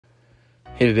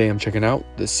Hey, today I'm checking out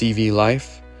the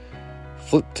CVLife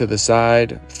flip to the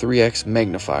side 3X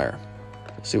magnifier.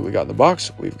 Let's see what we got in the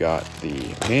box. We've got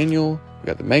the manual, we've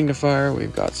got the magnifier,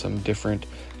 we've got some different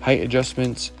height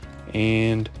adjustments,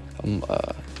 and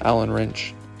Allen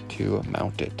wrench to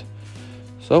mount it.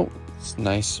 So it's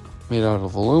nice, made out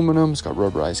of aluminum. It's got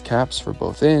rubberized caps for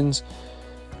both ends,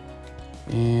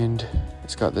 and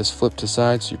it's got this flip to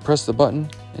side, so you press the button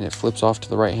and it flips off to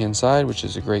the right hand side, which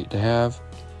is great to have.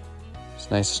 It's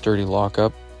nice sturdy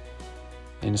lockup,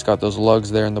 and it's got those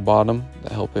lugs there in the bottom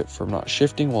that help it from not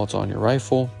shifting while it's on your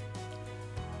rifle.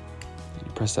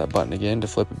 You press that button again to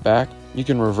flip it back. You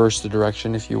can reverse the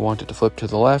direction if you want it to flip to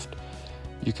the left.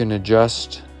 You can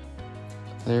adjust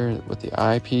there with the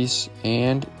eyepiece,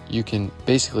 and you can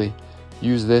basically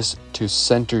use this to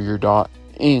center your dot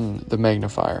in the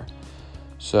magnifier.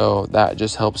 So that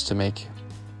just helps to make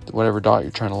whatever dot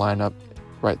you're trying to line up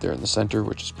right there in the center,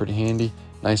 which is pretty handy.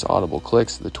 Nice audible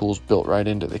clicks. The tool's built right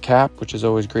into the cap, which is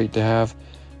always great to have.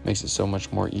 Makes it so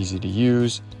much more easy to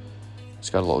use. It's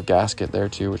got a little gasket there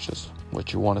too, which is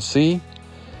what you want to see.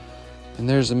 And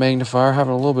there's the magnifier.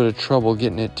 Having a little bit of trouble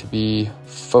getting it to be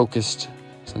focused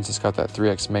since it's got that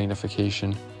 3x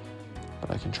magnification,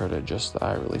 but I can try to adjust the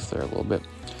eye relief there a little bit.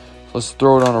 So let's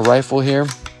throw it on a rifle here.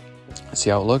 Let's see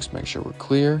how it looks. Make sure we're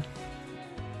clear.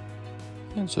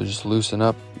 And so just loosen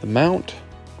up the mount,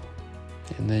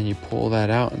 and then you pull that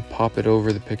out and pop it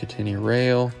over the Picatinny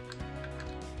rail,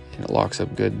 and it locks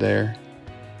up good there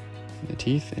in the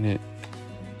teeth, and it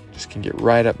just can get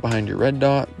right up behind your red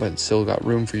dot, but it's still got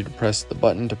room for you to press the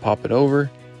button to pop it over.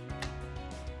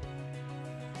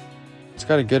 It's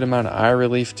got a good amount of eye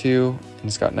relief too, and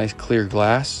it's got nice clear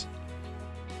glass.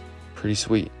 Pretty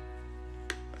sweet.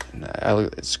 And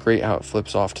it's great how it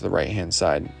flips off to the right hand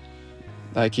side.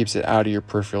 That keeps it out of your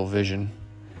peripheral vision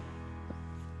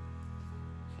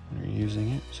when you're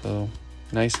using it. So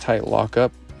nice tight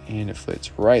lockup, and it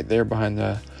fits right there behind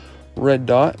the red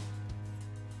dot.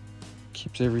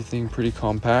 Keeps everything pretty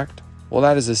compact. Well,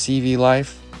 that is a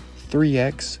CVLife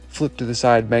 3X flip to the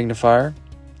side magnifier.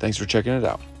 Thanks for checking it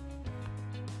out.